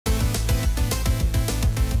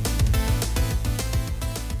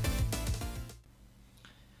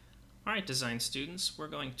Alright, design students, we're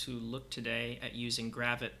going to look today at using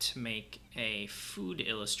Gravit to make a food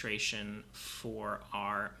illustration for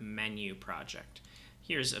our menu project.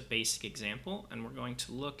 Here's a basic example, and we're going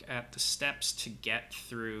to look at the steps to get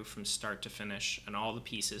through from start to finish and all the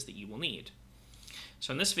pieces that you will need.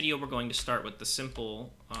 So in this video, we're going to start with the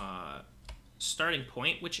simple starting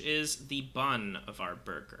point, which is the bun of our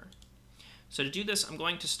burger. So to do this, I'm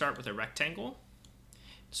going to start with a rectangle,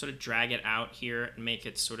 sort of drag it out here and make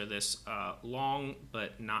it sort of this long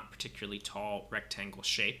but not particularly tall rectangle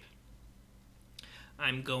shape.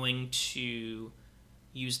 I'm going to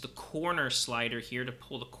use the corner slider here to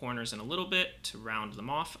pull the corners in a little bit to round them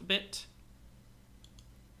off a bit.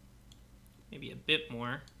 Maybe a bit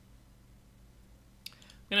more.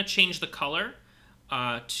 I'm going to change the color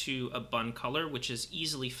to a bun color, which is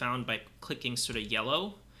easily found by clicking sort of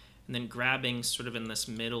yellow and then grabbing sort of in this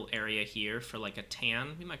middle area here for like a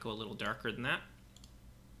tan. We might go a little darker than that.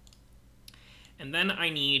 And then I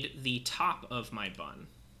need the top of my bun,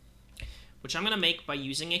 which I'm going to make by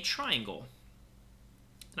using a triangle.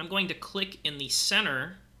 And I'm going to click in the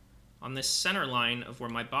center, on this center line of where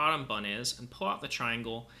my bottom bun is, and pull out the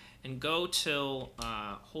triangle and go till,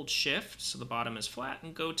 hold shift so the bottom is flat,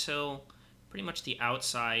 and go till pretty much the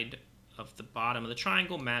outside of the bottom of the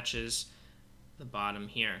triangle matches the bottom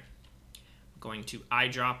here. I'm going to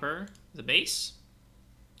eyedropper the base,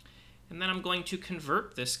 and then I'm going to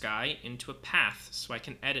convert this guy into a path so I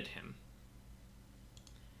can edit him.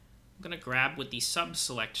 I'm going to grab with the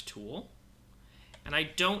sub-select tool, and I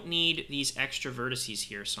don't need these extra vertices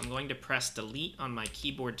here, so I'm going to press delete on my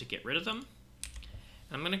keyboard to get rid of them.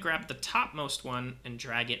 And I'm going to grab the topmost one and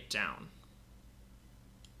drag it down.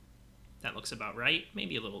 That looks about right,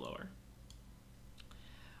 maybe a little lower.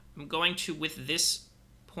 I'm going to, with this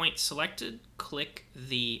point selected, click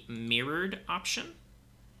the mirrored option,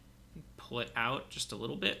 and pull it out just a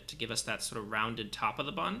little bit to give us that sort of rounded top of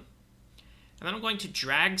the bun. And then I'm going to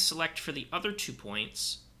drag select for the other 2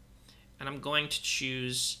 points, and I'm going to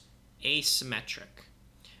choose asymmetric,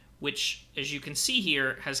 which, as you can see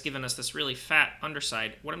here, has given us this really fat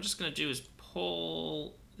underside. What I'm just going to do is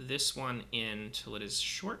pull this one in till it is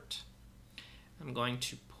short. I'm going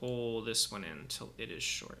to pull this one in till it is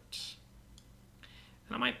short.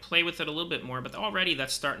 And I might play with it a little bit more, but already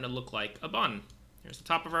that's starting to look like a bun. Here's the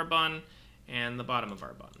top of our bun and the bottom of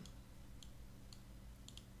our bun.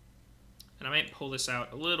 And I might pull this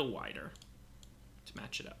out a little wider to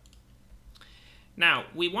match it up. Now,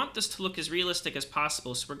 we want this to look as realistic as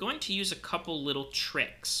possible, so we're going to use a couple little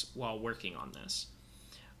tricks while working on this.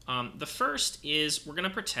 The first is we're going to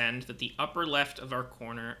pretend that the upper left of our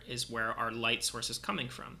corner is where our light source is coming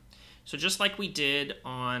from. So just like we did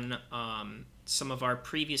on some of our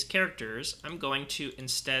previous characters, I'm going to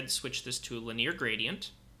instead switch this to a linear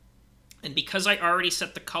gradient. And because I already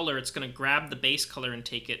set the color, it's going to grab the base color and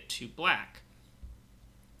take it to black.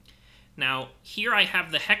 Now, here I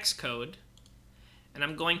have the hex code, and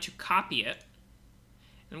I'm going to copy it.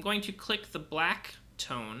 I'm going to click the black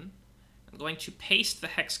tone. I'm going to paste the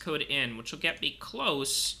hex code in, which will get me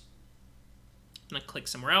close. I'm going to click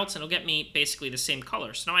somewhere else, and it'll get me basically the same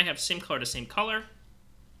color. So now I have same color to same color.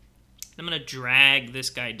 I'm going to drag this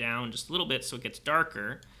guy down just a little bit so it gets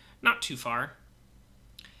darker, not too far.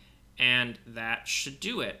 And that should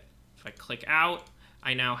do it. If I click out,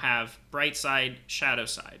 I now have bright side, shadow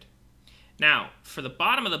side. Now, for the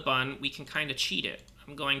bottom of the bun, we can kind of cheat it.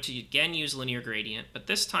 I'm going to, again, use linear gradient, but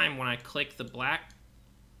this time when I click the black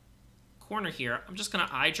corner here, I'm just going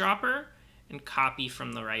to eyedropper and copy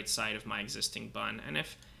from the right side of my existing bun. And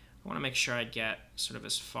if I want to make sure I get sort of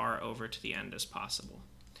as far over to the end as possible.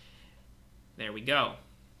 There we go.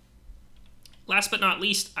 Last but not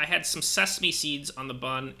least, I had some sesame seeds on the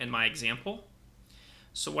bun in my example.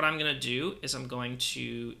 So what I'm going to do is I'm going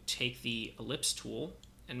to take the ellipse tool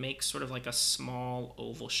and make sort of like a small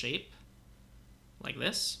oval shape, like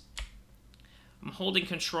this. I'm holding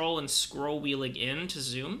Control and scroll wheeling in to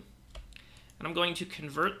zoom. And I'm going to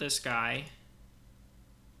convert this guy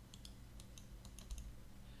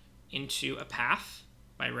into a path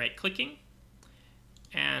by right-clicking.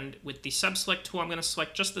 And with the sub-select tool, I'm going to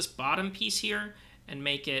select just this bottom piece here and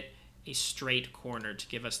make it a straight corner to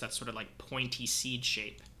give us that sort of like pointy seed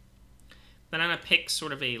shape. Then I'm going to pick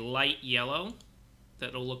sort of a light yellow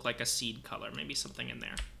that'll look like a seed color, maybe something in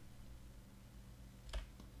there.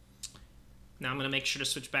 Now I'm going to make sure to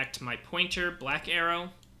switch back to my pointer, black arrow.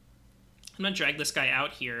 I'm going to drag this guy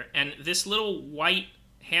out here, and this little white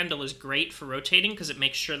handle is great for rotating because it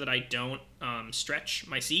makes sure that I don't stretch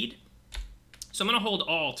my seed. So I'm going to hold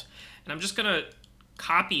Alt, and I'm just going to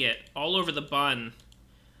copy it all over the bun,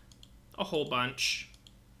 a whole bunch,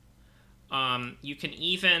 You can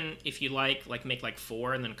even, if you like make like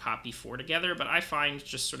 4 and then copy 4 together, but I find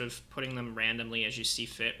just sort of putting them randomly as you see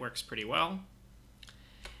fit works pretty well.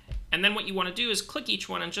 And then what you want to do is click each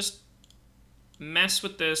one and just mess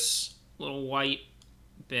with this little white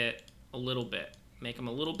bit a little bit. Make them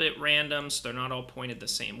a little bit random so they're not all pointed the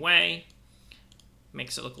same way.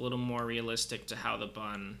 Makes it look a little more realistic to how the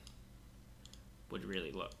bun would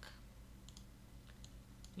really look.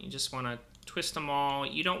 You just want to twist them all.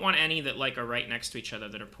 You don't want any that like are right next to each other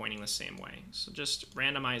that are pointing the same way. So just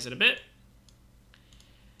randomize it a bit.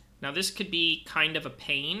 Now this could be kind of a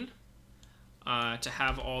pain to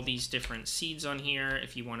have all these different seeds on here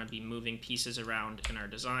if you want to be moving pieces around in our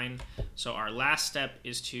design. So our last step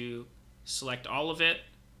is to select all of it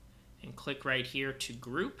and click right here to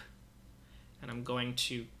group. And I'm going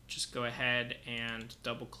to just go ahead and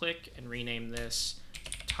double click and rename this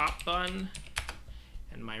top bun.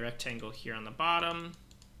 And my rectangle here on the bottom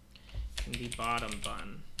can be bottom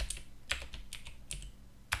bun.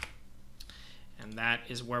 And that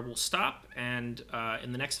is where we'll stop. And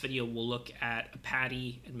in the next video, we'll look at a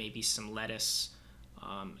patty and maybe some lettuce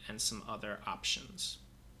and some other options.